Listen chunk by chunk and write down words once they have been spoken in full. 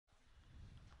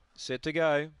Set to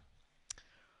go.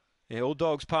 Yeah, all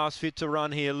dogs past fit to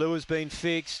run here. Lure's been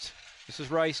fixed. This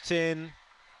is race 10.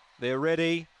 They're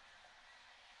ready.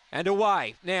 And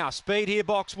away. Now, speed here,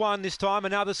 box 1 this time.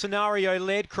 Another scenario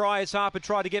led. Cryas Harper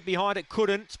tried to get behind it,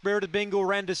 couldn't. Spirited Bingle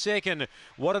ran to second.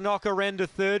 What a Knocker ran to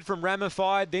third from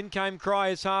Ramified. Then came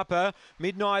Cryas Harper.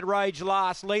 Midnight Rage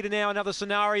last. Leader now, another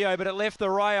scenario, but it left the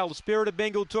rail. Spirited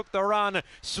Bingle took the run.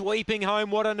 Sweeping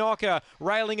home, What a Knocker.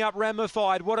 Railing up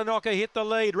Ramified. What a Knocker hit the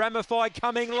lead. Ramified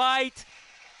coming late.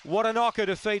 What a Knocker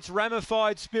defeats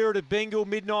Ramified, Spirited Bingle,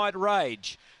 Midnight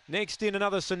Rage. Next in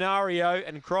another scenario,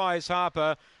 and Cryas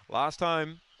Harper last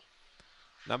home.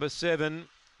 Number 7,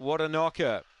 What a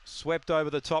Knocker. Swept over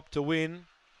the top to win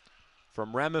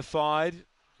from Ramified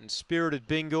and Spirited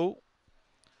Bingle.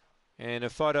 And a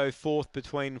photo fourth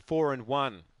between 4 and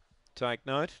 1. Take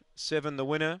note. 7 the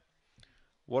winner.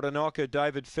 What a Knocker,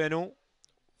 David Fennell.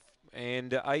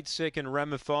 And 8 second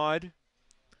Ramified.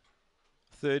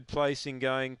 Third placing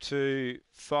going to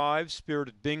 5,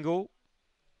 Spirited Bingle.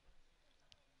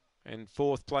 And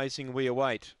fourth placing we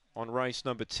await on race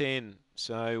number 10.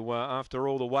 So after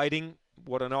all the waiting,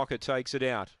 What a Knocker takes it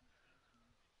out.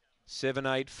 7,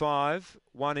 8, 5.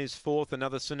 1 is fourth,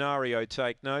 another scenario,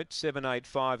 take note. 7, 8,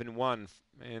 5 and 1.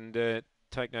 And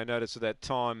take no notice of that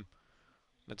time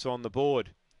that's on the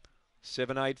board.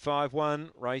 7, 8, 5, 1,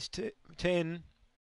 race 10.